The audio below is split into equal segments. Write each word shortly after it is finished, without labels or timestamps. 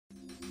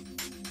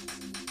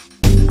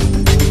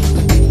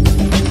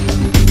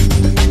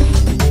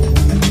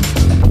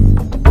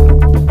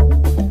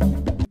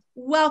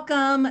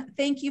Welcome.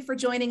 Thank you for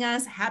joining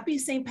us. Happy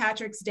St.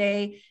 Patrick's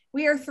Day.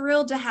 We are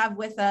thrilled to have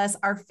with us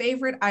our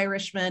favorite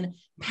Irishman,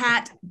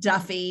 Pat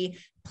Duffy.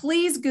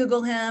 Please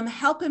Google him,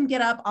 help him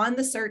get up on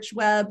the search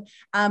web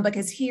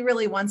because he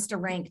really wants to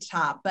rank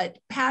top. But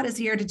Pat is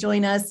here to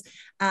join us.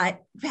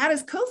 Pat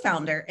is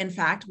co-founder, in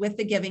fact, with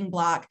the Giving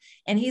Block,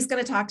 and he's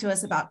going to talk to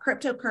us about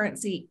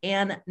cryptocurrency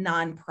and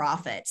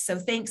nonprofit. So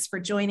thanks for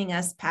joining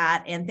us,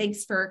 Pat, and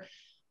thanks for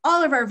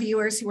all of our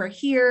viewers who are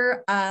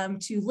here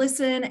to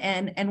listen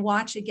and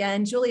watch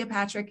again. Julia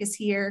Patrick is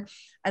here,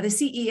 the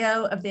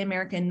CEO of the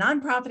American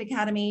Nonprofit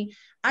Academy.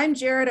 I'm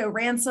Jared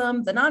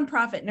O'Ransom, the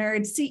nonprofit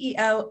nerd,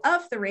 CEO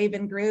of the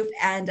Raven Group,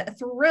 and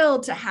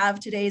thrilled to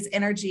have today's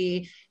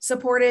energy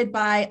supported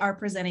by our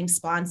presenting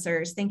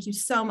sponsors. Thank you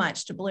so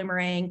much to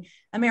Bloomerang,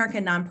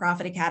 American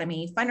Nonprofit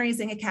Academy,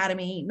 Fundraising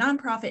Academy,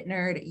 Nonprofit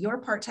Nerd, Your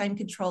Part-Time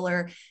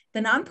Controller, the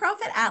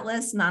Nonprofit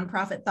Atlas,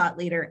 Nonprofit Thought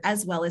Leader,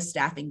 as well as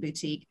Staffing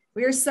Boutique.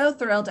 We are so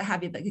thrilled to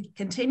have you, the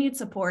continued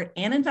support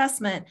and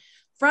investment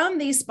from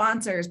these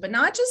sponsors, but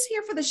not just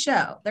here for the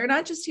show. They're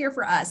not just here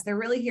for us. They're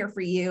really here for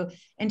you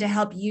and to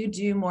help you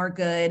do more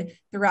good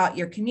throughout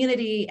your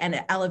community and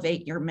to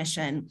elevate your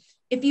mission.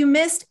 If you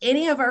missed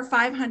any of our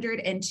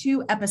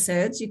 502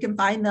 episodes, you can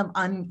find them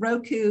on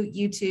Roku,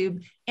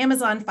 YouTube,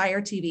 Amazon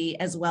Fire TV,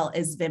 as well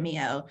as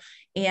Vimeo.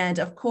 And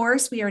of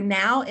course, we are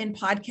now in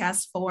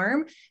podcast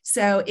form.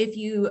 So if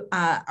you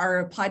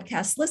are a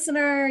podcast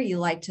listener, you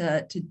like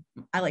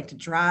I like to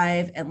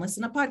drive and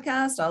listen to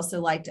podcasts. I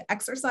also like to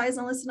exercise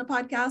and listen to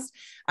podcasts.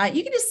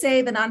 You can just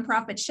say the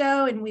Nonprofit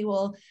Show and we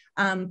will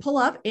pull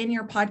up in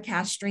your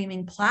podcast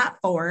streaming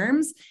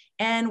platforms.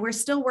 And we're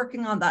still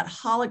working on that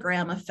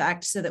hologram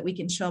effect so that we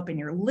can show up in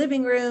your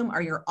living room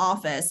or your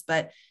office,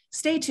 but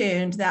stay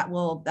tuned. That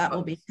will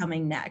be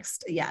coming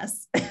next.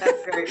 Yes.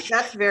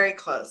 That's very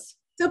close.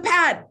 So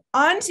Pat,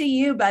 on to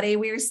you, buddy.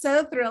 We are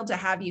so thrilled to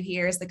have you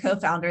here as the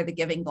co-founder of the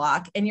Giving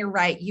Block. And you're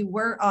right, you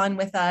were on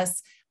with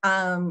us.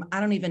 I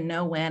don't even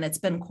know when. It's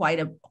been quite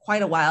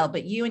a while,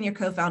 but you and your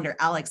co-founder,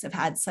 Alex, have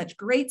had such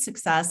great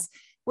success.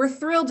 We're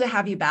thrilled to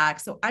have you back.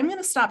 So I'm going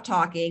to stop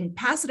talking,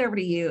 pass it over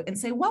to you and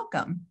say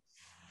welcome.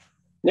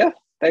 Yeah,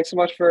 thanks so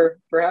much for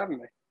having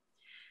me.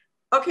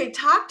 Okay,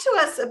 talk to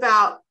us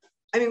about,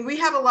 we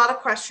have a lot of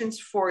questions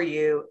for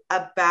you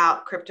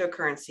about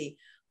cryptocurrency,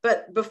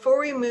 but before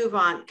we move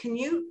on, can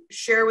you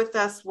share with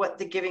us what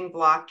the Giving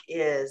Block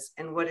is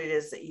and what it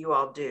is that you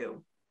all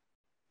do?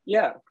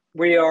 Yeah,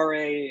 we are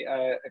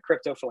a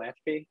crypto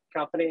philanthropy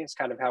company. It's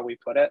kind of how we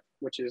put it,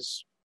 which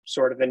is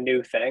sort of a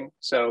new thing.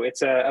 So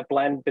it's a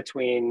blend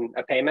between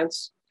a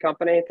payments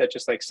company that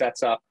just like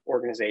sets up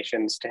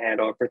organizations to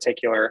handle a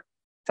particular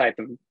type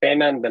of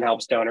payment, then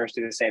helps donors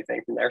do the same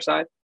thing from their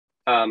side.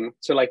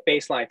 So like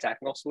baseline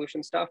technical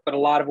solution stuff, but a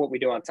lot of what we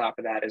do on top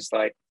of that is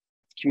like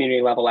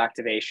community level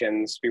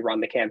activations. We run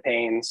the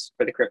campaigns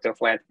for the crypto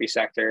philanthropy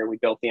sector. We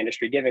built the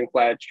industry giving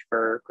pledge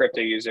for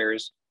crypto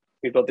users.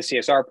 We built the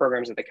CSR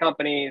programs at the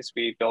companies.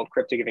 We built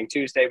Crypto Giving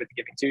Tuesday with the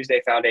Giving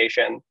Tuesday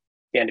Foundation,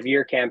 the end of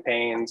year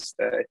campaigns,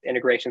 the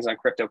integrations on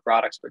crypto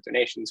products where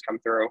donations come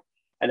through.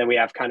 And then we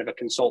have kind of a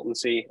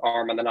consultancy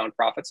arm on the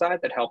nonprofit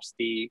side that helps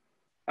the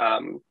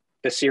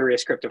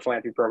serious crypto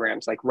philanthropy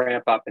programs like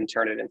ramp up and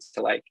turn it into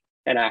like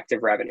an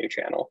active revenue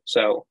channel.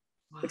 So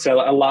it's a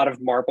lot of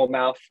marble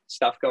mouth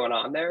stuff going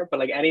on there, but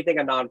like anything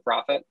a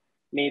nonprofit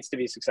needs to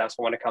be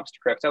successful when it comes to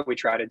crypto, we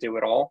try to do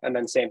it all. And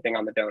then same thing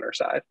on the donor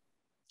side.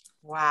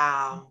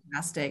 Wow.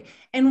 Fantastic.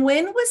 And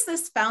when was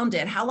this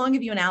founded? How long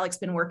have you and Alex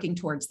been working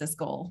towards this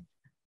goal?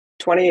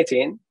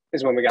 2018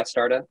 is when we got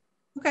started.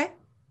 Okay.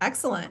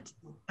 Excellent.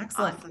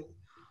 Awesome.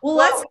 Well,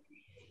 let's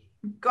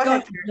go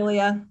ahead,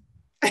 Julia.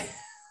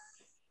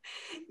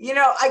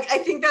 I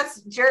think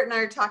that's Jarrett and I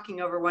are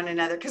talking over one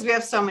another because we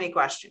have so many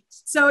questions.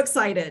 So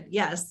excited.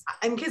 Yes.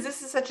 And because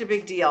this is such a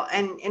big deal.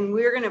 And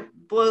we're going to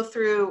blow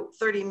through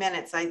 30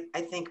 minutes, I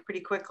think,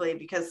 pretty quickly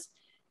because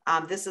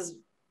this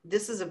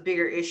is a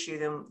bigger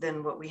issue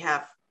than what we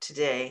have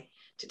today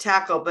to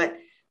tackle. But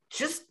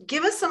just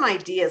give us some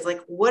ideas,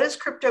 like what is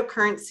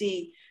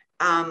cryptocurrency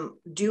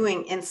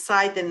doing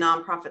inside the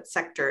nonprofit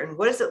sector and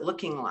what is it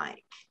looking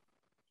like?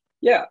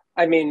 Yeah,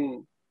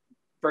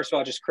 first of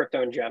all, just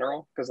crypto in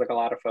general, because like a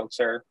lot of folks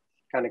are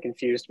kind of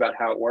confused about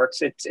how it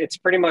works. It's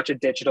pretty much a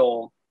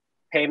digital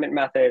payment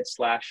method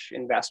 /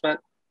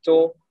 investment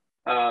tool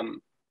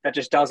that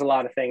just does a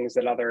lot of things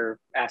that other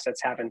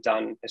assets haven't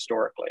done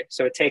historically.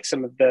 So it takes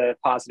some of the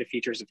positive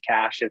features of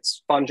cash.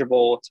 It's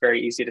fungible. It's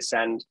very easy to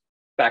send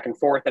back and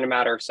forth in a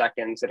matter of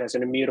seconds. It has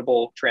an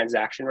immutable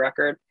transaction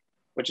record,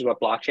 which is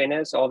what blockchain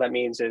is. All that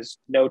means is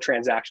no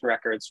transaction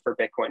records for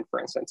Bitcoin,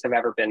 for instance, have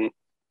ever been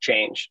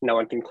changed. No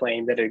one can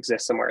claim that it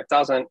exists somewhere it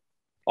doesn't.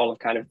 All of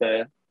kind of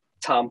the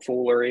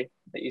tomfoolery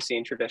that you see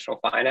in traditional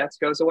finance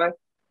goes away.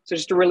 So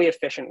just a really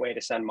efficient way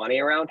to send money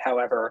around.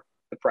 However,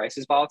 the price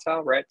is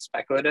volatile, right?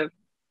 Speculative,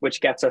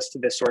 which gets us to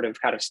this sort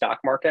of kind of stock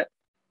market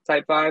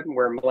type vibe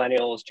where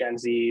millennials, Gen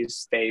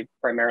Zs, they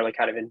primarily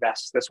kind of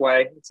invest this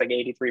way. It's like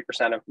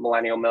 83% of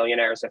millennial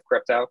millionaires have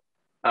crypto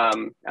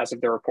as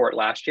of the report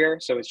last year.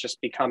 So it's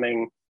just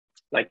becoming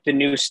like the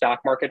new stock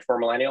market for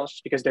millennials,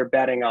 just because they're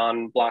betting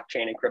on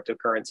blockchain and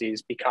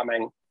cryptocurrencies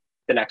becoming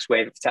the next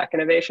wave of tech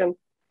innovation.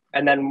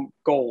 And then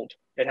gold,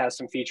 it has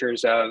some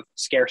features of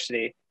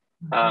scarcity,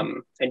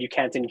 and you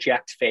can't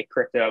inject fake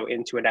crypto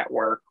into a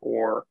network,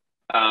 or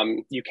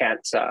you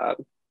can't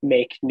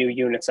make new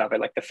units of it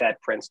like the Fed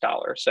prints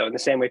dollars. So in the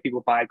same way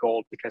people buy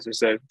gold because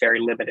there's a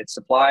very limited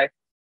supply,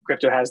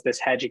 crypto has this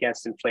hedge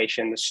against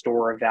inflation, the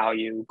store of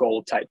value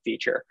gold type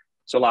feature.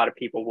 So a lot of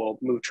people will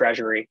move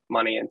treasury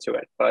money into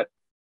it. But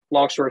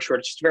long story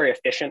short, it's just very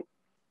efficient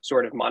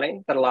sort of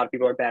money that a lot of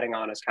people are betting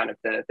on as kind of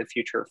the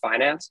future of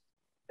finance.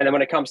 And then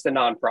when it comes to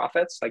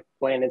nonprofits, like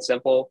plain and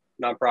simple,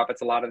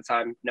 nonprofits a lot of the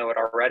time know it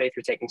already if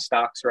you're taking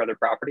stocks or other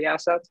property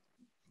assets.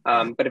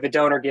 But if a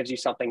donor gives you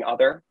something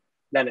other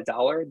than a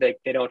dollar, they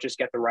don't just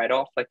get the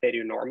write-off like they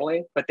do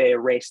normally, but they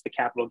erase the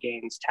capital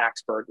gains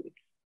tax burden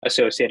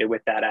associated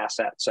with that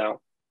asset. So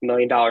 $1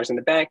 million in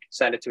the bank,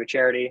 send it to a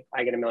charity,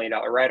 I get $1 million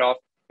write-off.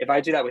 If I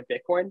do that with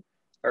Bitcoin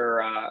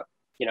or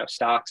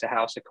stocks, a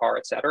house, a car,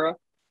 etc.,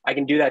 I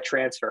can do that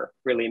transfer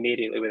really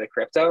immediately with a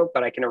crypto,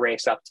 but I can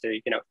erase up to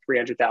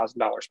 $300,000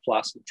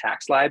 plus in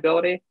tax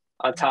liability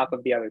on top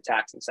of the other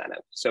tax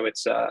incentive. So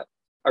it's a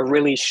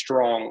really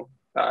strong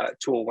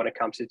tool when it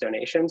comes to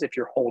donations if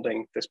you're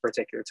holding this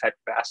particular type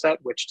of asset,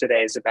 which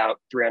today is about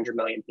 300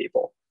 million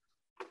people.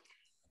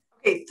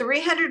 Okay,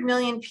 300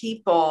 million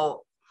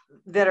people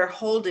that are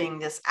holding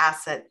this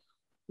asset.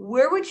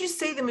 Where would you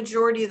say the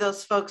majority of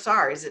those folks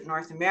are? Is it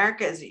North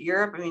America? Is it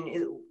Europe? I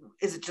mean,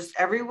 is it just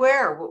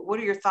everywhere? Or what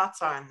are your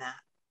thoughts on that?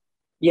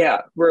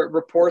 Yeah,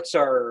 reports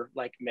are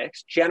like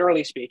mixed.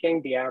 Generally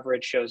speaking, the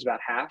average shows about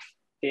half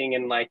being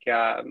in like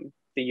the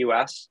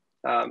US.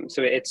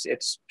 So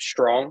it's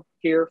strong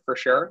here for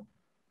sure.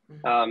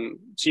 So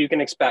you can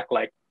expect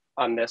like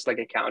on this, like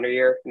a calendar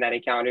year, in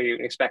any calendar, you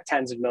can expect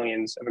tens of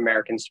millions of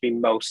Americans to be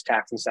most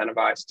tax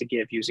incentivized to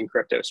give using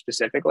crypto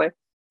specifically.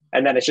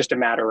 And then it's just a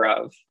matter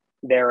of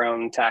their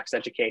own tax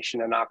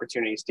education and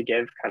opportunities to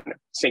give kind of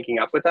syncing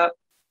up with that.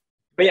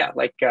 But yeah,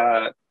 like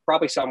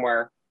probably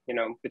somewhere,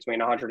 between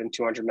 100 and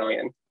 200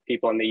 million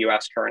people in the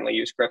US currently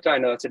use crypto. I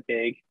know it's a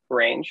big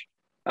range,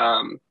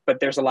 but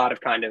there's a lot of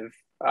kind of,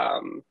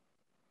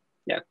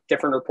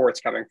 different reports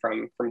coming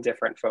from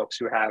different folks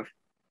who have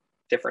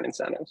different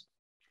incentives.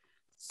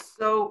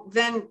 So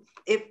then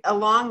if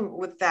along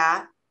with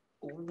that,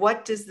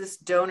 what does this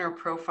donor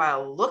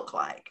profile look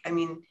like? I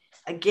mean,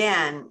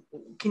 again,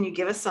 can you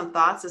give us some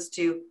thoughts as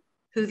to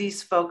who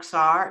these folks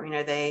are? I mean,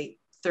 are they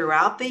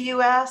throughout the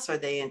US? Are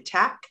they in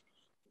tech?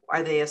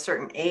 Are they a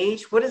certain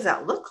age? What does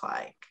that look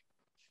like?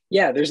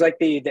 Yeah, there's like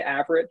the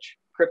average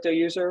crypto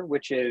user,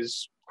 which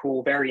is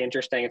cool, very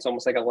interesting. It's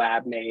almost like a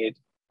lab made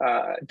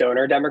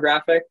donor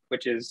demographic,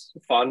 which is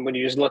fun. When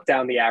you just look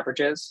down the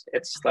averages,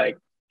 it's like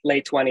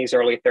late 20s,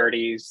 early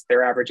 30s.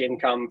 Their average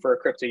income for a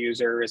crypto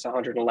user is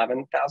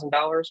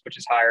 $111,000, which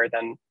is higher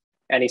than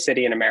any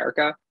city in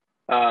America.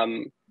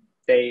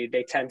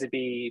 They tend to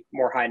be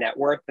more high net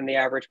worth than the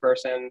average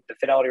person. The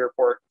Fidelity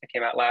report that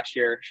came out last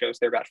year shows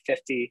they're about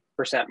 50%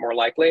 more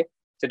likely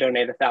to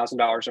donate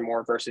 $1,000 or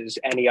more versus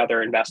any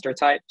other investor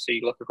type. So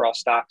you look across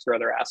stocks or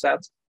other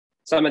assets.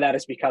 Some of that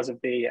is because of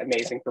the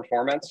amazing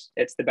performance.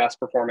 It's the best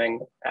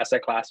performing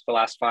asset class for the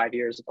last 5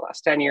 years, of the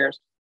last 10 years.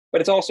 But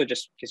it's also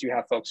just because you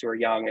have folks who are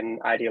young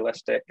and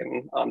idealistic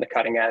and on the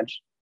cutting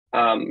edge.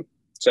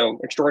 So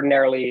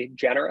extraordinarily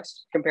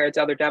generous compared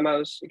to other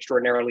demos,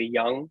 extraordinarily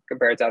young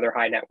compared to other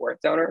high net worth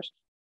donors.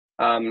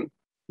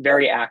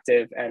 Very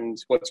active. And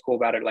what's cool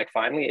about it, like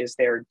finally, is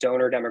their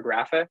donor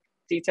demographic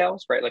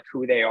details, right? Like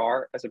who they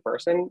are as a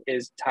person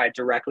is tied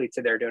directly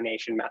to their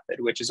donation method,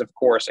 which is of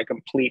course a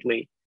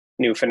completely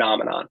new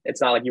phenomenon. It's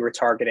not like you were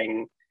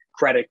targeting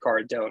credit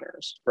card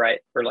donors, right?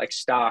 Or like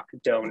stock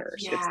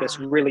donors. Yeah. It's this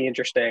really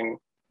interesting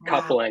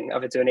coupling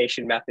of a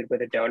donation method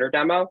with a donor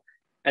demo.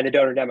 And the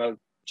donor demo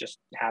just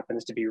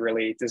happens to be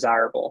really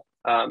desirable.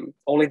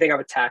 Only thing I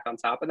would tack on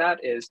top of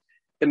that is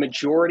the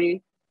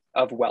majority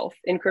of wealth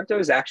in crypto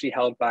is actually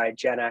held by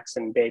Gen X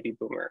and baby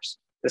boomers.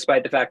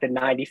 Despite the fact that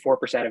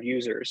 94% of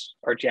users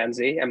are Gen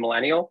Z and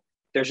millennial,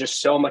 there's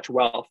just so much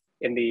wealth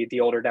in the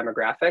older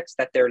demographics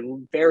that their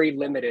very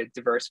limited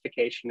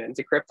diversification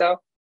into crypto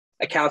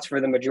accounts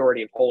for the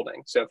majority of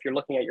holding. So if you're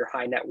looking at your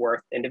high net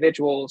worth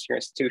individuals, your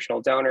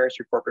institutional donors,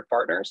 your corporate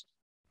partners,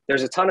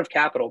 there's a ton of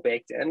capital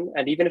baked in.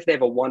 And even if they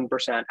have a 1%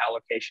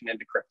 allocation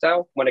into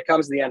crypto, when it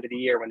comes to the end of the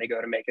year, when they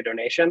go to make a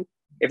donation,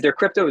 if their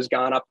crypto has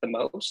gone up the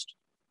most,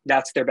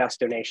 that's their best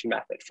donation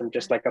method from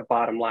just like a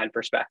bottom line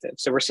perspective.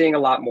 So we're seeing a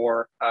lot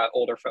more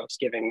older folks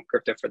giving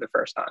crypto for the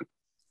first time.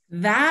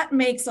 That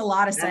makes a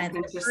lot of sense.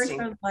 At first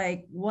I was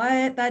like,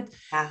 what? But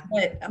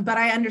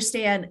I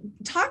understand.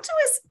 Talk to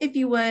us, if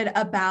you would,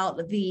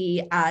 about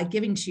the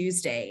Giving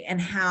Tuesday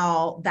and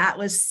how that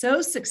was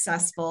so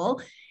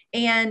successful.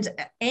 And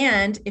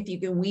if you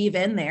can weave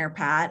in there,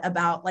 Pat,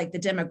 about like the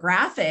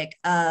demographic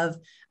of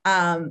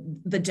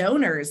the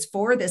donors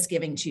for this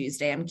Giving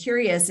Tuesday. I'm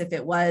curious if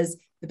it was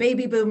the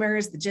baby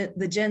boomers,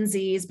 the Gen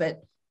Zs,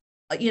 but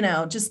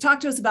just talk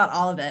to us about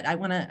all of it. I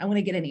want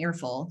to get an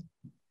earful.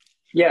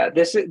 Yeah,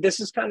 this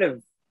is kind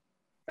of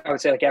I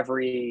would say like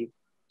every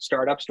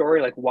startup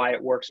story, like why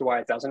it works or why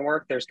it doesn't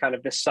work, there's kind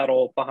of this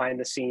subtle behind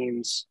the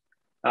scenes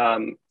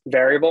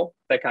variable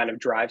that kind of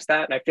drives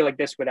that. And I feel like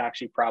this would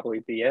actually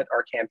probably be it,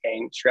 our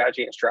campaign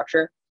strategy and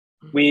structure.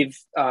 We've,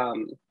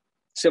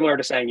 similar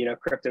to saying,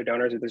 crypto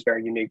donors are this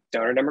very unique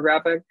donor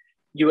demographic.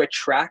 You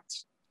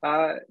attract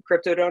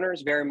crypto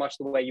donors very much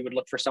the way you would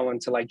look for someone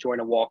to like join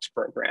a walks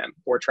program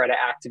or try to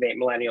activate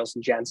millennials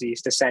and Gen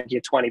Zs to send you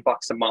 $20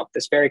 a month.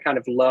 This very kind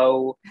of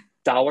low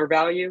dollar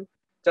value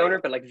donor,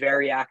 but like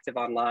very active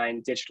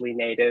online, digitally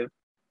native.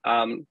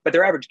 But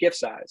their average gift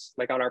size,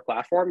 like on our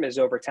platform, is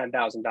over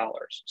 $10,000.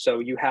 So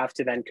you have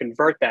to then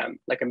convert them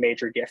like a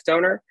major gift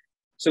donor.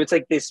 So it's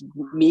like this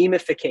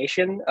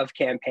memification of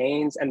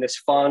campaigns and this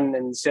fun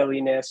and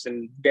silliness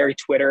and very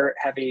Twitter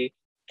heavy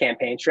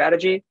campaign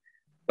strategy.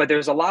 But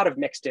there's a lot of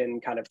mixed in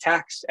kind of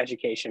tax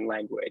education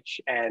language.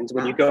 And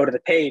when you go to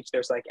the page,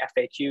 there's like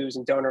FAQs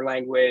and donor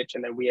language.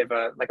 And then we have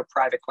a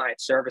private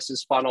client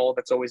services funnel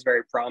that's always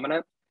very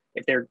prominent.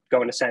 If they're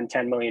going to send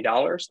 $10 million,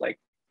 like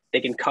they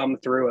can come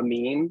through a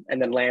meme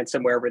and then land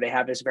somewhere where they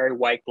have this very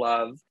white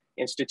glove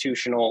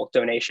institutional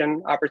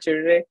donation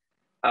opportunity.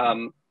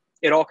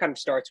 It all kind of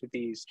starts with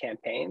these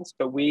campaigns,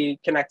 but we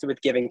connected with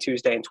Giving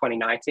Tuesday in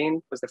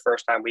 2019 was the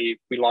first time we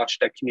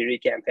launched a community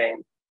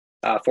campaign.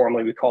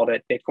 Formerly, we called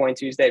it Bitcoin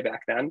Tuesday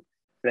back then, and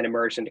then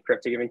emerged into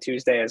Crypto Giving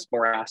Tuesday as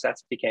more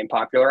assets became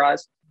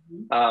popularized.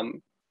 But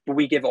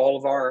we give all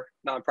of our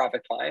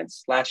nonprofit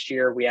clients. Last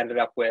year, we ended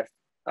up with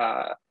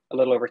a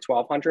little over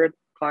 1,200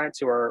 clients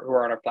who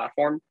are on our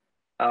platform.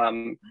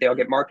 They all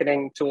get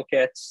marketing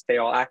toolkits. They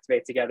all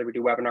activate together. We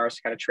do webinars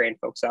to kind of train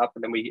folks up,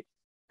 and then we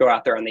go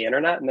out there on the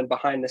internet. And then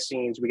behind the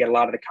scenes, we get a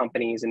lot of the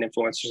companies and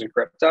influencers in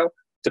crypto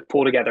to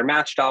pull together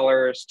match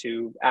dollars,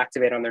 to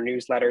activate on their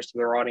newsletters to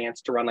their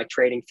audience, to run like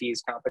trading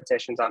fees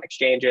competitions on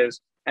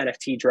exchanges,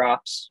 NFT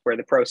drops where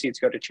the proceeds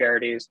go to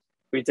charities.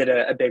 We did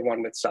a big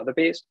one with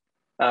Sotheby's.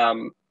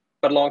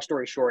 But long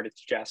story short, it's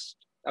just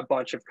a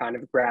bunch of kind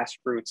of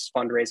grassroots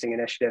fundraising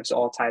initiatives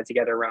all tied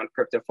together around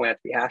crypto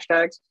philanthropy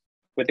hashtags,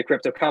 with the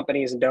crypto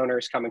companies and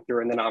donors coming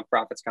through and the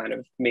nonprofits kind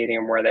of meeting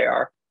them where they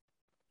are.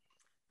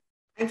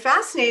 I'm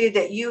fascinated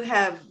that you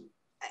have,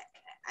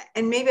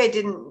 and maybe I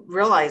didn't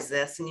realize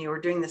this and you were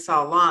doing this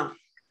all along,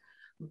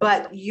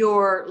 but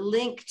your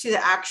link to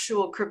the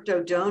actual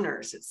crypto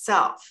donors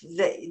itself,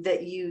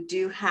 that you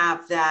do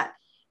have that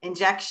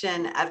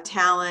injection of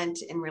talent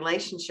and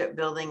relationship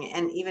building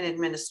and even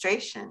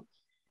administration.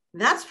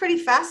 That's pretty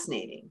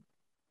fascinating.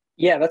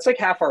 Yeah, that's like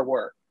half our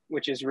work,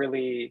 which is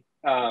really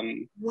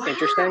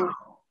interesting.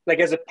 Like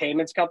as a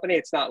payments company,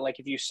 it's not like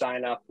if you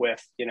sign up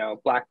with,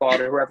 Blackbaud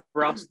or whoever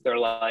else, they're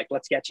like,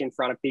 let's get you in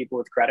front of people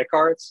with credit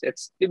cards.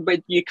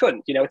 But you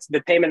couldn't, it's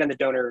the payment and the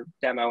donor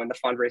demo and the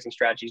fundraising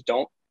strategies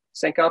don't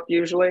sync up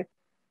usually.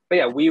 But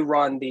yeah, we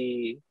run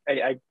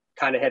I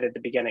kind of hit at the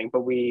beginning,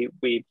 but we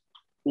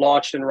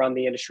launched and run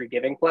the industry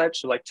giving pledge.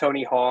 So like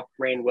Tony Hawk,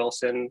 Rainn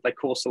Wilson, like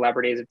cool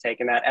celebrities have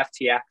taken that.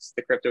 FTX,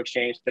 the crypto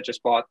exchange that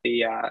just bought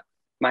the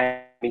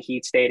Miami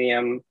Heat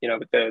Stadium,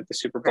 with the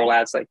Super Bowl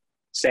ads, like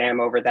Sam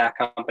over that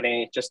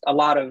company. Just a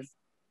lot of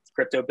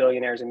crypto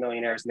billionaires and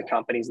millionaires in the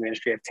companies in the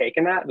industry have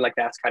taken that. And like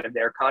that's kind of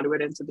their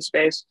conduit into the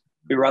space.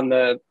 We run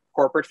the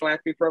corporate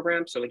philanthropy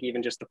program. So like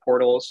even just the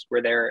portals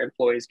where their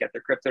employees get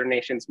their crypto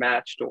donations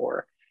matched,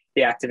 or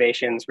the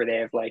activations where they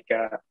have like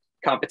a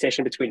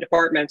competition between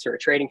departments or a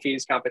trading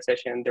fees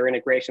competition, their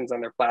integrations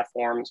on their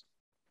platforms.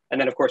 And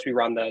then of course we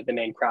run the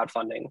main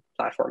crowdfunding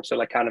platform. So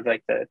like kind of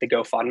like the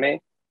GoFundMe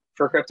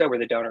for crypto where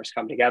the donors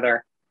come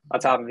together. On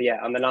top of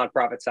on the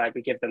nonprofit side,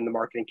 we give them the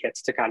marketing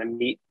kits to kind of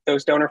meet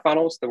those donor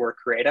funnels that we're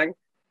creating.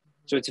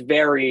 So it's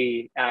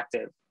very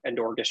active and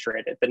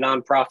orchestrated. The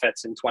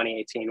nonprofits in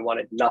 2018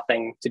 wanted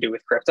nothing to do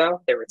with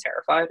crypto. They were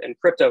terrified. And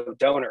crypto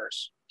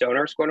donors,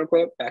 quote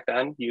unquote, back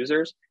then,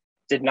 users,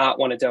 did not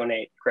want to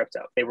donate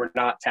crypto. They were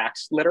not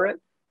tax literate.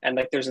 And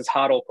like there's this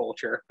hodl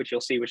culture, which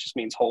you'll see, which just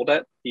means hold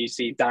it. You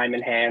see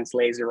diamond hands,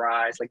 laser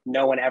eyes, like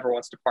no one ever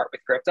wants to part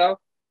with crypto.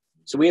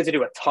 So we had to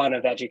do a ton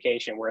of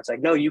education where it's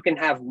like, no, you can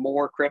have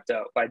more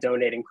crypto by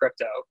donating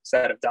crypto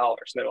instead of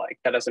dollars. And they're like,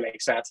 that doesn't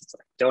make sense. It's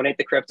like, donate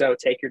the crypto,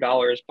 take your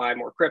dollars, buy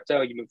more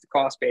crypto, you move the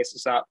cost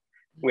basis up.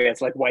 We had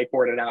to like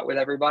whiteboard it out with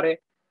everybody.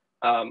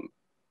 But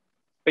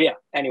yeah,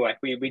 anyway,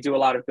 we do a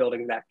lot of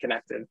building that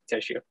connective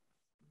tissue.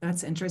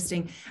 That's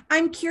interesting.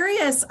 I'm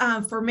curious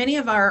for many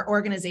of our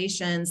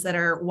organizations that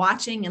are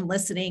watching and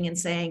listening and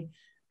saying,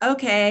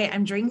 okay,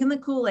 I'm drinking the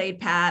Kool-Aid,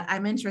 Pat,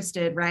 I'm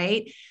interested,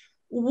 right?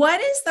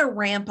 What is the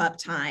ramp up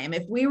time?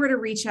 If we were to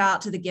reach out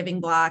to the Giving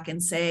Block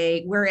and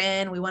say, we're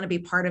in, we want to be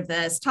part of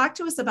this, talk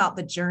to us about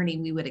the journey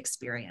we would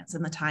experience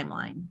and the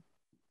timeline.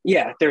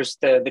 Yeah, there's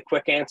the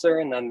quick answer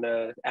and then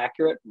the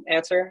accurate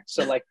answer.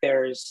 So like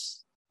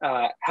there's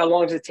how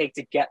long does it take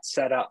to get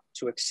set up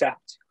to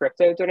accept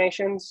crypto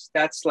donations?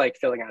 That's like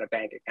filling out a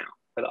bank account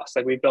with us.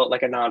 Like we built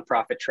like a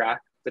nonprofit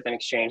track with an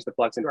exchange that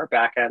plugs into our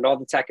backend. All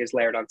the tech is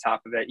layered on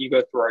top of it. You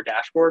go through our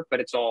dashboard, but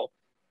it's all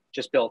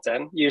just built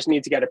in. You just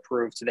need to get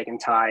approved so they can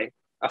tie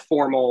a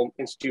formal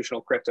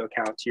institutional crypto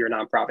account to your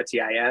nonprofit's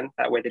EIN.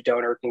 That way the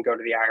donor can go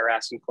to the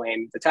IRS and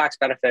claim the tax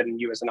benefit, and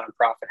you as a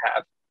nonprofit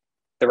have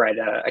the right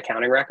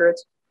accounting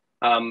records.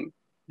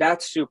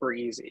 That's super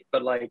easy.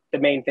 But like the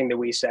main thing that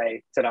we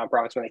say to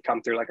nonprofits when they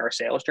come through like our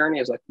sales journey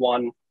is like,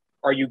 one,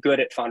 are you good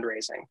at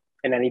fundraising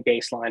in any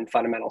baseline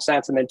fundamental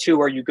sense? And then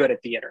two, are you good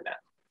at the internet?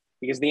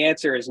 Because the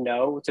answer is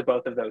no to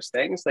both of those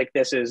things. Like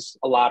this is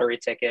a lottery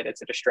ticket,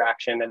 it's a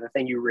distraction. And the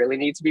thing you really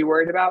need to be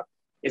worried about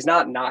is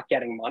not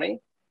getting money.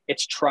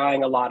 It's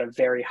trying a lot of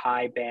very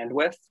high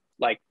bandwidth,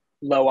 like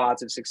low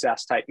odds of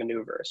success type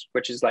maneuvers,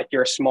 which is like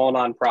you're a small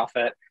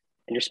nonprofit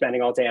and you're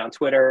spending all day on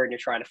Twitter and you're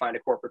trying to find a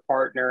corporate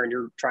partner and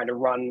you're trying to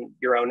run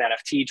your own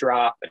NFT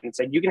drop. And it's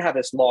like you can have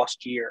this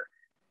lost year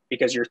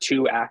because you're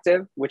too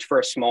active, which for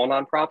a small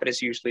nonprofit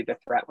is usually the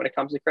threat when it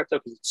comes to crypto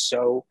because it's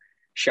so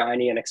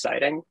shiny and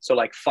exciting. So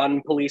like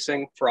fund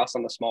policing for us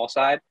on the small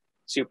side,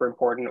 super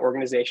important.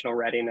 Organizational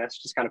readiness,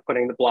 just kind of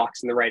putting the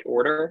blocks in the right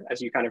order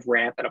as you kind of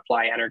ramp and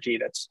apply energy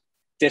that's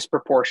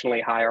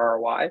disproportionately high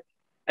ROI.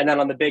 And then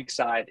on the big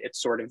side,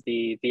 it's sort of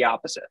the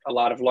opposite. A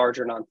lot of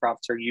larger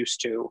nonprofits are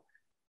used to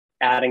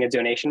adding a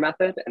donation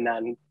method, and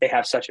then they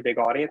have such a big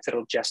audience,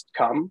 it'll just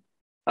come.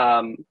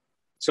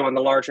 So on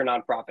the larger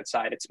nonprofit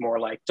side, it's more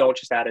like, don't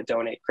just add a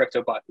donate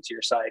crypto button to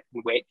your site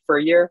and wait for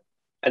a year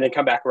and then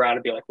come back around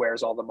and be like,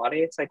 where's all the money?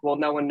 It's like, well,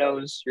 no one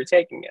knows you're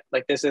taking it.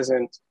 Like this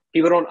isn't,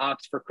 people don't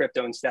opt for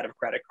crypto instead of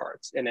credit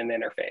cards in an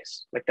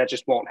interface. Like that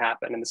just won't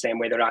happen in the same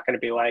way. They're not going to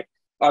be like,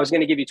 oh, I was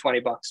going to give you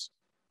 $20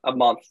 a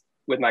month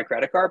with my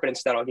credit card, but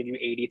instead I'll give you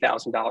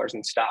 $80,000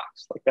 in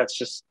stocks. Like that's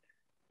just,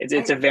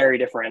 it's a very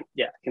different,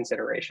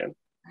 consideration.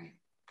 Right.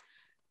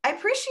 I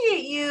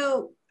appreciate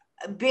you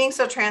being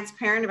so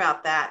transparent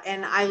about that.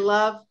 And I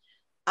love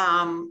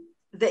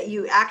that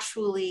you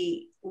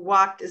actually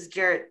walked as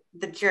Jarrett,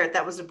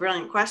 that was a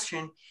brilliant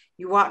question.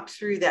 You walked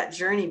through that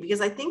journey because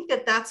I think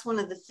that that's one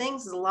of the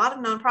things is a lot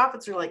of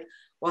nonprofits are like,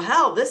 well,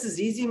 hell, this is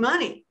easy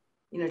money,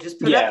 just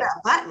put up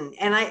that button.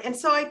 And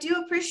so I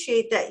do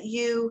appreciate that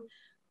you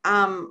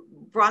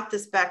brought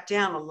this back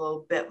down a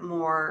little bit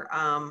more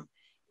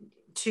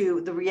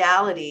to the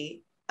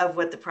reality of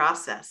what the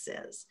process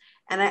is.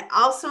 And I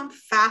also am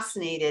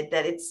fascinated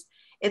that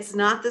it's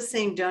not the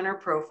same donor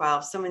profile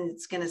of someone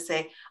that's going to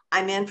say,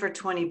 I'm in for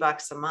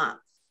 $20 a month.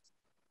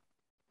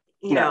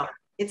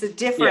 It's a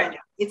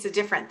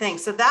different thing.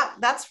 So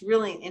that's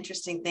really an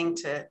interesting thing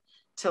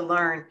to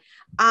learn.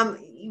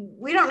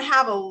 We don't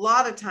have a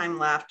lot of time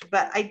left,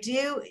 but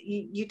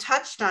you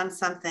touched on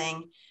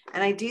something,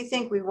 and I do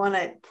think we want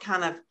to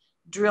kind of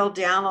drill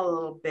down a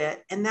little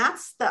bit, and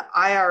that's the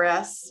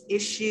IRS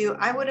issue.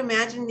 I would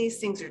imagine these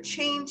things are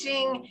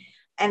changing,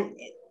 and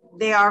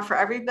they are for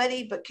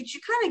everybody, but could you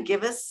kind of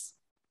give us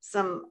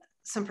some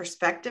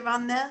perspective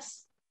on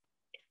this?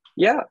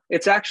 Yeah,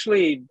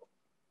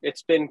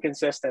 it's been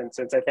consistent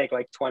since I think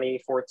like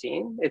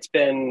 2014. It's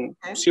been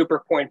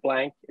super point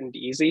blank and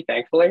easy,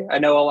 thankfully. I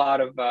know a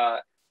lot of,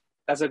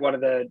 that's like one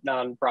of the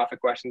nonprofit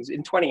questions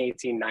in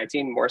 2018,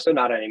 19, more so,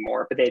 not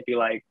anymore, but they'd be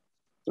like,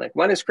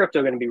 when is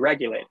crypto going to be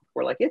regulated?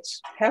 We're like,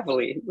 it's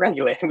heavily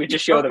regulated. We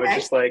just show them, it's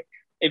just like,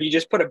 if you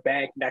just put a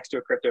bank next to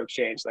a crypto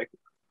exchange, like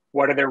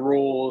what are their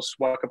rules,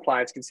 what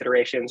compliance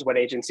considerations, what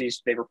agencies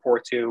do they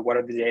report to, what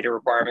are the data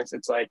requirements?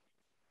 It's like,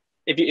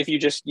 if you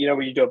just,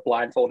 when you do a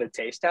blindfolded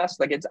taste test,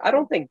 like I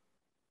don't think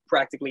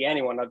practically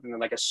anyone other than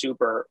like a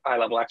super high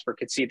level expert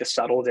could see the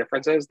subtle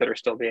differences that are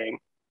still being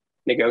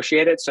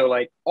negotiated. So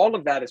like all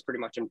of that is pretty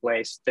much in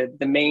place.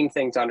 The main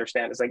thing to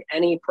understand is like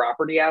any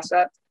property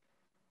asset.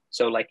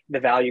 So like the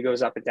value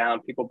goes up and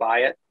down, people buy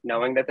it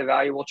knowing that the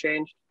value will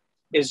change,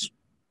 is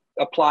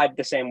applied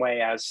the same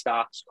way as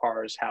stocks,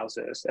 cars,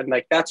 houses. And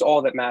like, that's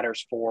all that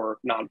matters for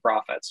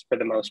nonprofits for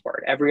the most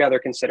part. Every other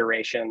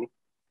consideration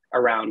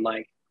around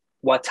like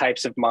what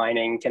types of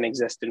mining can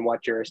exist in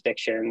what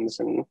jurisdictions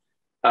and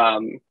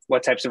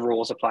what types of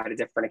rules apply to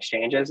different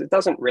exchanges, it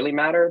doesn't really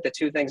matter. The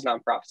two things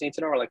nonprofits need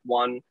to know are like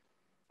one,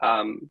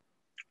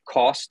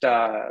 cost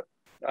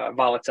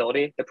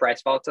volatility, the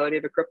price volatility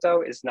of a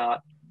crypto is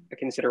not a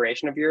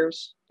consideration of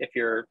yours if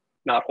you're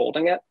not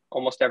holding it.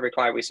 Almost every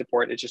client we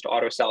support is just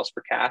auto sells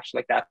for cash.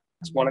 Like that's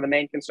one of the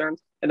main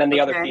concerns. And then the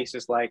other piece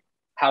is like,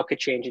 how could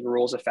changing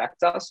rules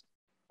affect us?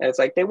 And it's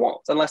like, they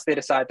won't, unless they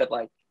decide that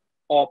like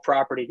all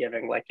property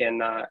giving, like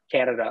in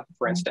Canada,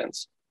 for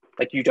instance,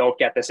 like you don't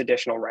get this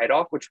additional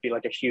write-off, which would be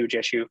like a huge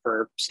issue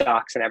for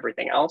stocks and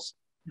everything else.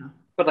 Yeah.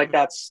 But like,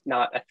 that's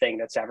not a thing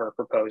that's ever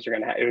proposed.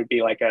 It would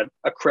be like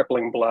a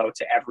crippling blow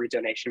to every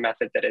donation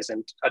method that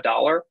isn't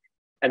 $1.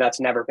 And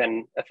that's never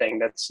been a thing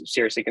that's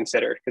seriously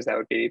considered because that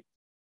would be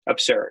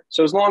absurd.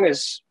 So as long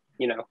as,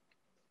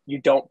 you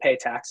don't pay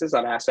taxes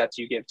on assets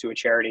you give to a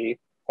charity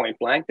point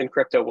blank, then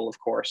crypto will of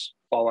course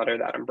fall under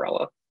that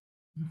umbrella.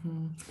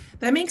 Mm-hmm.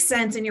 That makes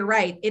sense. And you're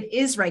right. It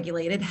is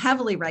regulated,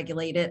 heavily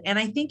regulated. And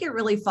I think it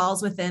really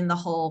falls within the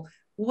whole,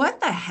 what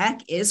the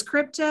heck is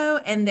crypto?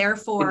 And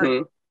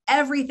therefore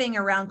everything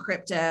around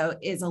crypto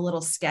is a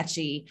little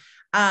sketchy.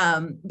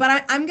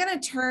 But I'm going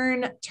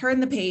to turn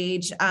the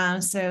page.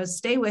 So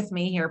stay with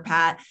me here,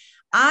 Pat.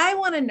 I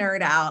want to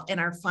nerd out in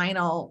our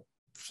final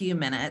few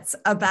minutes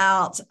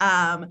about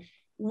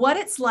what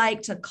it's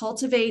like to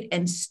cultivate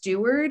and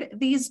steward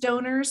these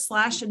donors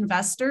 /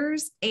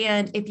 investors,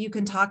 and if you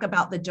can talk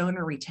about the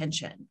donor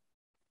retention.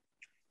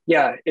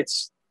 Yeah,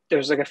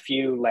 there's like a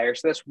few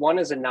layers to this. One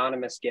is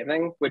anonymous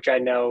giving, which I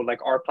know like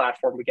our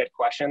platform, we get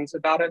questions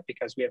about it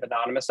because we have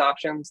anonymous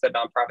options that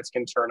nonprofits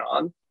can turn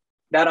on.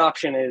 That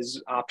option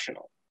is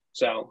optional.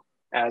 So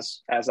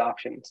as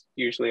options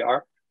usually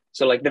are.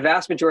 So like the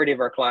vast majority of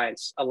our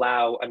clients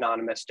allow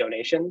anonymous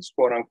donations,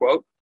 quote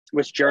unquote,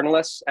 which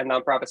journalists and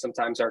nonprofits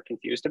sometimes are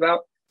confused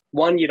about.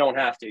 One, you don't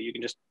have to. You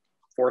can just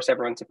force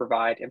everyone to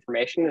provide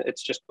information.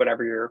 It's just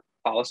whatever your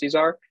policies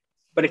are.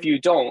 But if you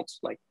don't,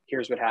 like,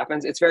 here's what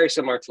happens. It's very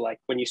similar to like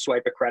when you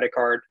swipe a credit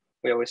card,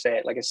 we always say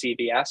it like a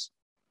CVS.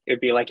 It would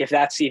be like if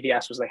that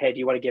CVS was like, hey, do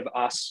you want to give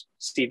us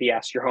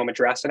CVS your home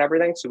address and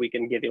everything so we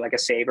can give you like a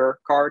saver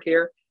card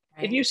here?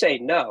 Right. If you say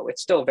no,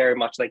 it's still very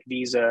much like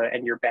Visa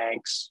and your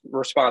bank's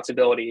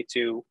responsibility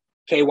to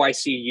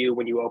KYC you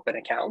when you open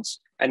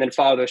accounts and then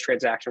follow those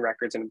transaction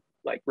records and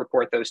like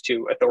report those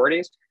to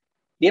authorities.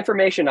 The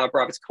information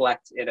nonprofits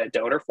collect in a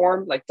donor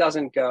form like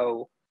doesn't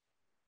go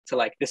to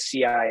like the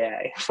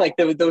CIA. Like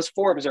those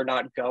forms are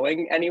not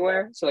going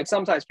anywhere. So like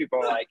sometimes people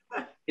are like,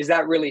 is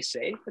that really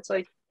safe? It's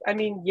like, I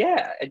mean,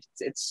 yeah,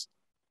 it's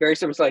very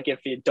similar to like if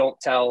you don't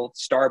tell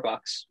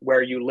Starbucks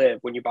where you live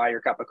when you buy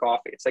your cup of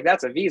coffee. It's like,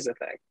 that's a Visa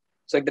thing.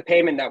 So like the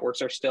payment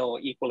networks are still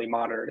equally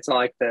monitored. It's not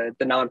like the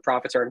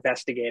nonprofits are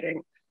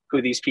investigating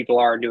who these people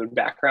are and doing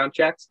background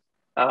checks.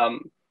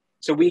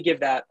 So we give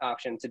that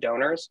option to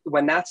donors.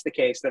 When that's the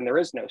case, then there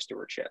is no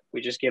stewardship.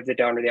 We just give the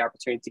donor the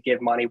opportunity to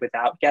give money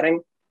without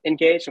getting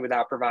engaged and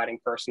without providing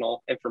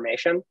personal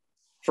information.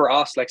 For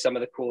us, like some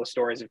of the coolest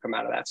stories have come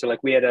out of that. So like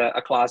we had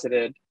a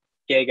closeted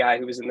gay guy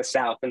who was in the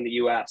South in the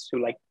US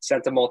who like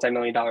sent a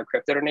multi-million-dollar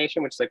crypto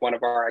donation, which is like one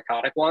of our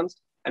iconic ones,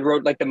 and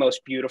wrote like the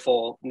most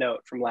beautiful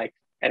note from like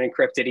an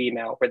encrypted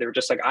email where they were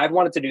just like, I've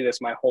wanted to do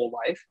this my whole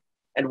life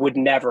and would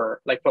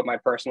never like put my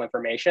personal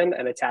information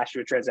and attach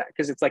to a transaction.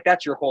 Cause it's like,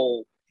 that's your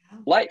whole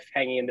life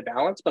hanging in the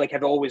balance, but like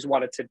have always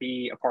wanted to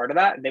be a part of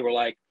that. And they were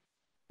like,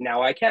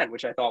 now I can,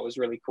 which I thought was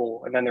really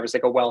cool. And then there was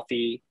like a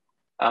wealthy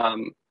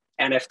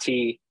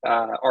NFT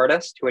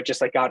artist who had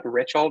just like gotten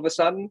rich all of a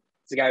sudden.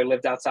 It's a guy who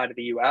lived outside of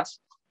the US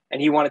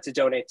and he wanted to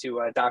donate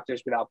to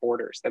Doctors Without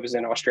Borders that was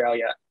in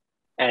Australia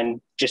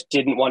and just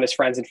didn't want his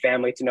friends and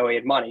family to know he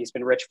had money. He's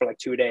been rich for like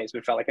 2 days,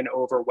 but felt like an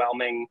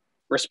overwhelming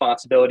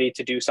responsibility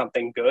to do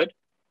something good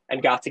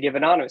and got to give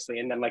anonymously.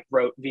 And then like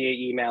wrote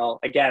via email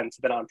again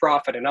to the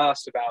nonprofit and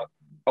us about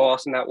how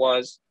awesome that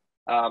was.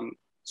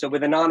 So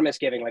with anonymous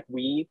giving, like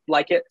we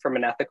like it from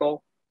an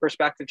ethical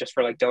perspective, just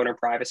for like donor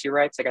privacy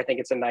rights. Like I think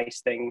it's a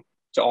nice thing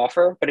to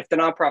offer, but if the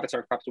nonprofits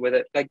aren't comfortable with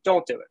it, like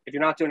don't do it. If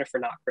you're not doing it for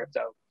not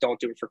crypto, don't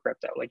do it for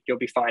crypto. Like you'll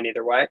be fine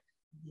either way.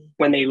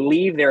 When they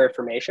leave their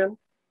information,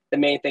 the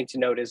main thing to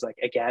note is like,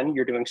 again,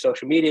 you're doing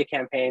social media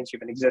campaigns, you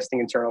have an existing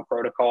internal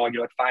protocol,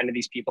 you're like finding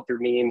these people through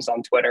memes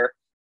on Twitter.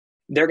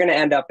 They're going to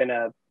end up in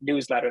a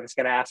newsletter that's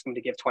going to ask them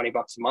to give $20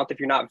 a month if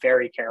you're not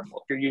very careful.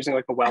 If you're using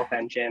like a wealth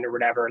engine or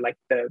whatever, like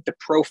the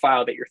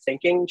profile that you're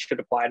thinking should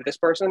apply to this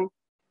person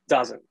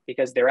doesn't,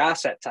 because their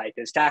asset type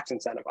is tax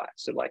incentivized.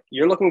 So like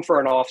you're looking for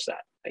an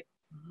offset, like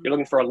you're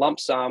looking for a lump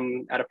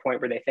sum at a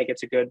point where they think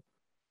it's a good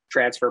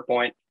transfer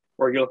point,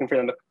 or you're looking for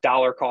them to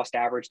dollar cost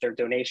average their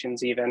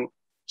donations even.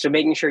 So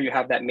making sure you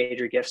have that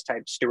major gifts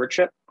type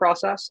stewardship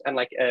process. And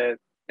like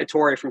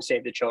Ettore from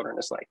Save the Children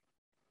is like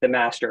the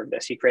master of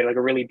this. He created like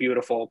a really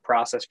beautiful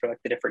process for like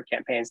the different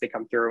campaigns they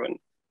come through and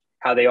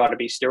how they ought to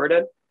be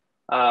stewarded.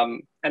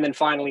 And then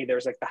finally,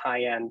 there's like the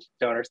high end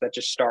donors that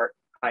just start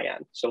high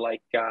end. So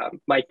like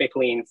Mike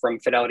McLean from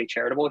Fidelity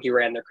Charitable, he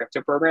ran their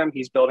crypto program.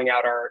 He's building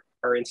out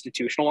our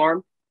institutional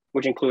arm,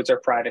 which includes our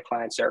private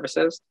client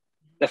services.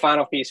 The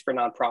final piece for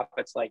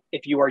nonprofits, like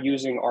if you are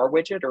using our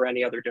widget or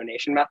any other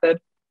donation method,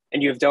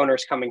 and you have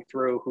donors coming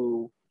through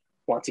who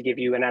want to give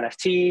you an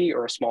NFT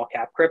or a small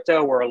cap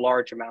crypto or a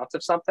large amount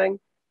of something,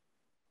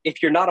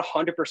 if you're not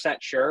 100%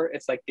 sure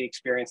it's like the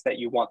experience that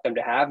you want them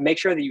to have, make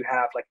sure that you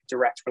have like a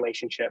direct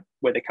relationship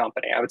with the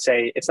company. I would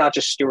say it's not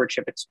just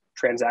stewardship, it's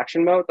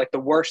transaction mode. Like the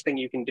worst thing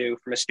you can do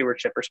from a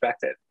stewardship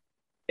perspective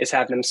is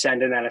have them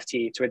send an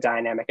NFT to a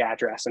dynamic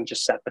address and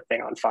just set the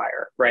thing on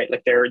fire, right?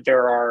 Like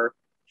there are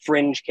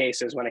fringe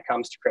cases when it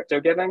comes to crypto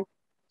giving.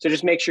 So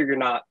just make sure you're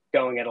not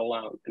going it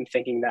alone and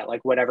thinking that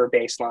like whatever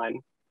baseline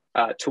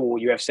tool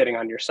you have sitting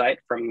on your site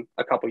from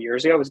a couple of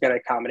years ago is going to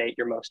accommodate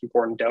your most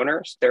important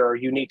donors. There are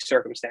unique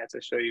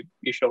circumstances, so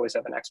you should always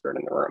have an expert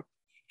in the room.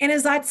 And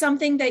is that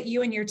something that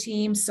you and your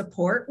team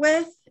support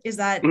with? Is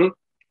that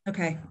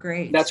okay?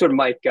 Great. That's what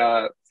Mike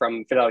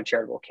from Fidelity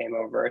Charitable came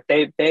over.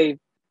 They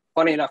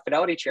funny enough,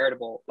 Fidelity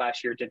Charitable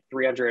last year did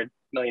 $300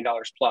 million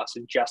plus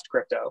in just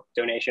crypto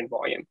donation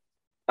volume.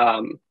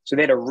 So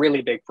they had a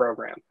really big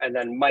program. And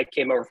then Mike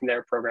came over from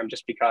their program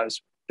just because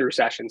through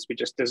sessions, we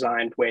just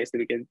designed ways that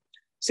we could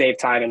save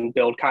time and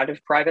build kind of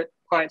private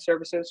client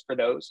services for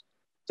those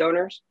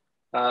donors.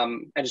 I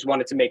just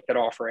wanted to make that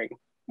offering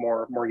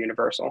more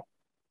universal.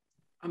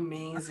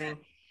 Amazing.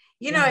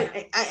 You know,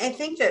 I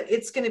think that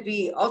it's going to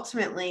be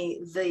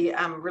ultimately the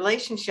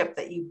relationship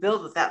that you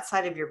build with that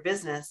side of your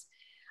business,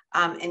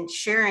 and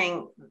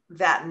sharing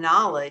that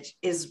knowledge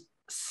is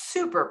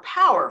super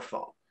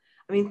powerful.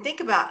 I mean, think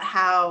about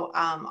how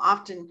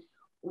often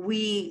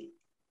we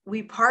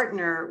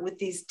partner with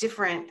these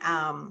different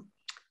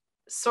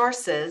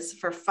sources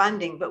for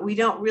funding, but we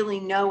don't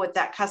really know what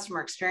that customer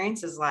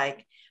experience is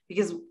like,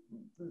 because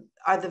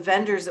the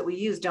vendors that we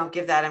use don't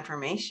give that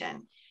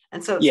information.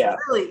 And so it's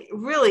really,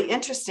 really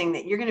interesting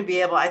that you're going to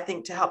be able, I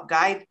think, to help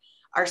guide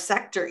our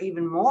sector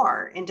even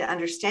more into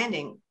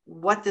understanding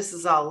what this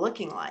is all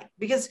looking like.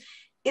 Because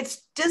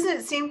doesn't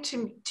it seem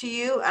to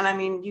you, and I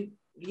mean,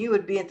 you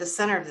would be at the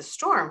center of the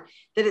storm,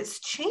 that it's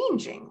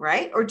changing,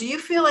 right? Or do you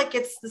feel like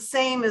it's the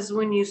same as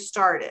when you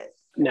started?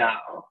 No.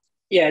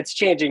 Yeah, it's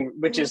changing,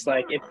 which is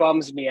like, it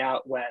bums me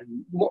out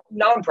when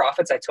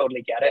nonprofits, I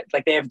totally get it.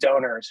 Like, they have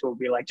donors who will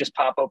be like, just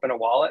pop open a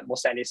wallet and we'll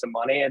send you some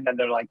money. And then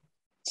they're like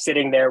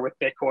sitting there with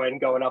Bitcoin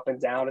going up and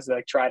down as they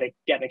like try to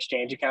get an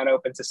exchange account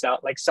open to sell.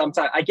 Like,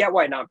 sometimes I get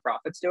why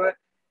nonprofits do it,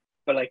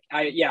 but like,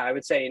 I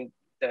would say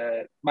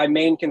my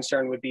main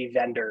concern would be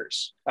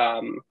vendors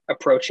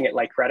approaching it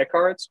like credit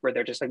cards, where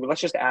they're just like, well, let's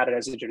just add it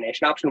as a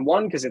donation option.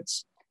 One, because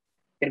it's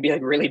going to be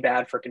like really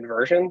bad for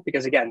conversion,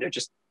 because again, they're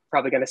just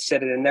probably going to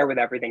sit it in there with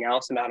everything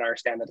else and not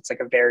understand that it's like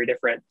a very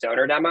different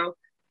donor demo.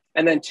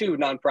 And then two,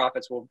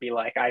 nonprofits will be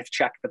like, I've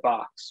checked the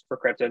box for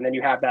crypto. And then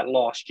you have that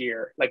lost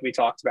year, like we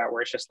talked about,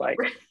 where it's just like,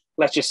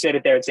 let's just sit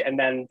it there. And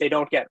then they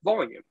don't get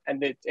volume.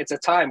 And it's a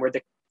time where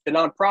the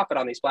nonprofit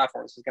on these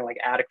platforms is going to like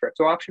add a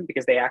crypto option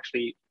because they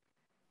actually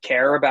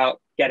care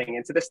about getting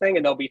into this thing.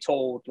 And they'll be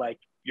told like,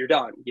 you're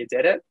done, you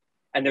did it.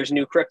 And there's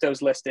new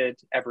cryptos listed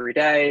every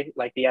day.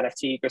 Like, the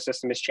NFT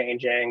ecosystem is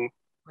changing.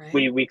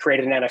 Right. We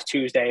created an NF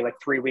Tuesday like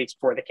 3 weeks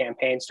before the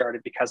campaign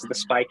started because of the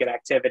spike in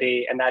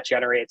activity, and that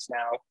generates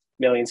now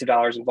millions of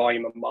dollars in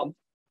volume a month.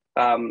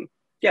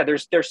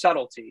 There's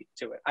subtlety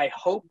to it. I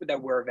hope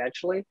that we're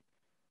eventually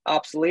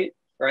obsolete,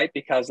 right?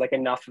 Because like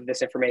enough of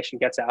this information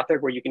gets out there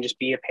where you can just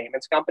be a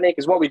payments company.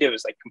 Because what we do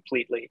is like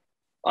completely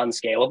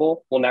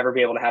unscalable. We'll never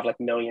be able to have like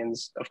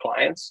millions of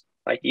clients.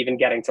 Like, even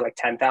getting to like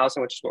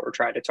 10,000, which is what we're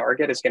trying to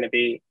target, it's going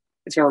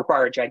to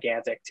require a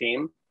gigantic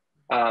team.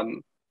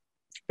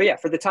 But yeah,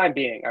 for the time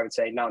being, I would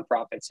say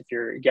nonprofits, if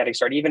you're getting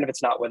started, even if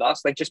it's not with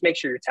us, like, just make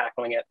sure you're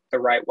tackling it the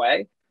right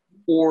way,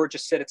 or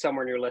just sit it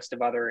somewhere in your list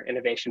of other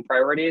innovation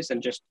priorities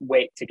and just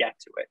wait to get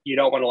to it. You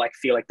don't want to like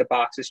feel like the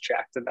box is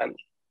checked and then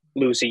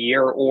lose a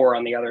year, or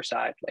on the other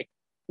side, like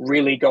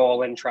really go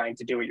all in trying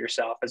to do it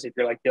yourself, as if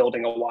you're like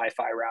building a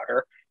Wi-Fi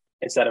router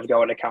instead of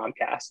going to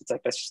Comcast. It's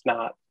like, that's just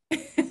not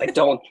like,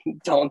 don't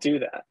do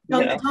that.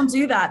 Don't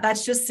do that.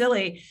 That's just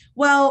silly.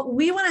 Well,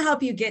 we want to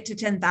help you get to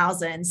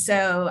 10,000.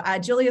 So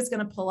Julia's going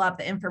to pull up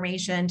the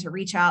information to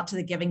reach out to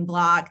the giving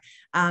block.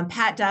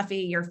 Pat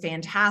Duffy, you're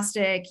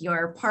fantastic.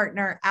 Your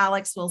partner,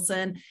 Alex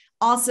Wilson,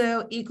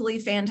 also equally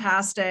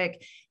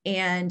fantastic.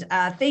 And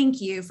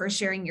thank you for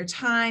sharing your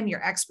time,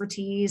 your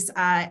expertise.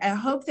 I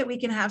hope that we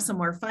can have some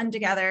more fun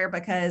together,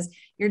 because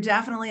you're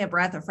definitely a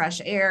breath of fresh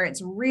air.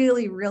 It's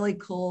really, really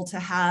cool to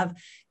have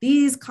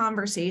these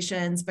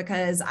conversations,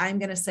 because I'm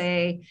going to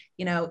say,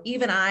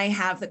 even I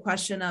have the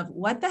question of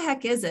what the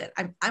heck is it?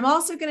 I'm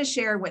also going to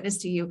share witness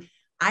to you.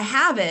 I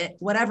have it,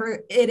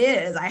 whatever it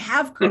is. I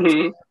have crypto.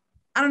 Mm-hmm.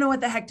 I don't know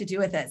what the heck to do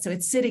with it. So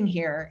it's sitting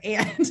here,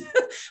 and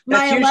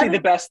that's usually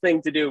the best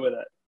thing to do with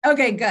it.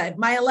 Okay, good.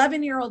 My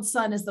 11-year-old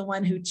son is the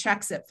one who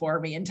checks it for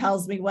me and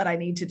tells me what I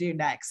need to do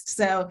next.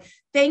 So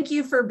thank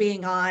you for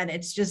being on.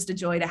 It's just a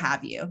joy to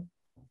have you.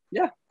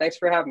 Yeah, thanks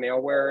for having me. I'll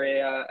wear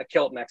a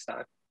kilt next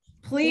time.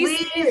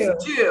 Please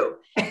do.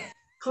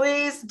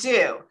 Please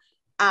do.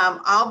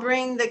 I'll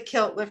bring the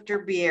Kilt Lifter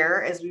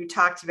beer, as we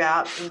talked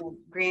about in the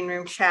green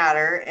room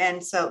chatter.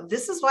 And so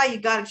this is why you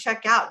got to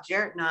check out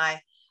Jarrett and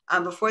I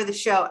before the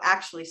show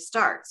actually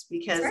starts,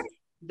 because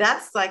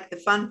that's like the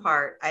fun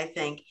part, I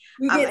think.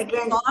 We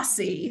get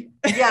glossy.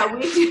 Yeah,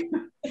 we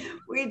do.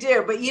 We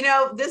do. But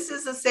this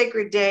is a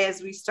sacred day,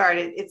 as we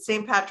started. It's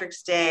St.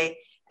 Patrick's Day,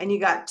 and you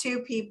got two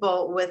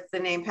people with the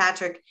name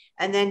Patrick,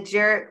 and then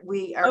Jarrett,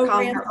 we are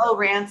calling her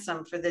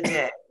Ransom for the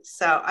day.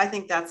 So I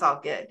think that's all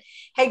good.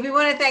 Hey, we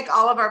want to thank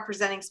all of our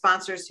presenting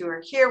sponsors who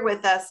are here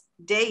with us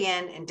day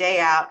in and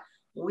day out.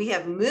 We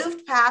have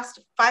moved past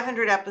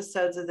 500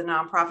 episodes of the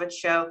Nonprofit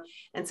Show.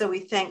 And so we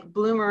thank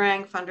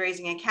Bloomerang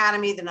Fundraising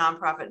Academy, the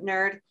Nonprofit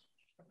Nerd,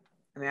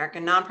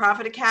 American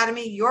Nonprofit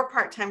Academy, Your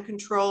Part-Time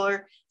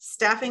Controller,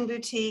 Staffing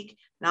Boutique,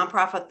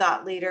 Nonprofit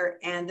Thought Leader,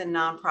 and the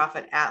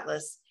Nonprofit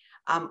Atlas.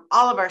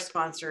 All of our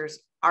sponsors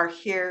are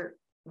here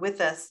with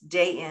us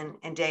day in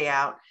and day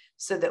out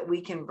so that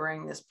we can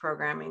bring this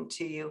programming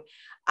to you.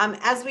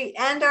 As we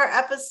end our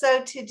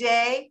episode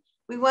today,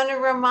 we want to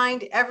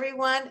remind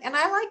everyone, and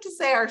I like to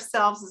say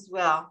ourselves as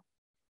well,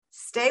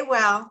 stay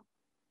well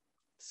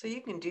so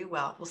you can do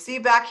well. We'll see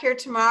you back here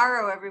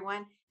tomorrow,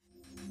 everyone.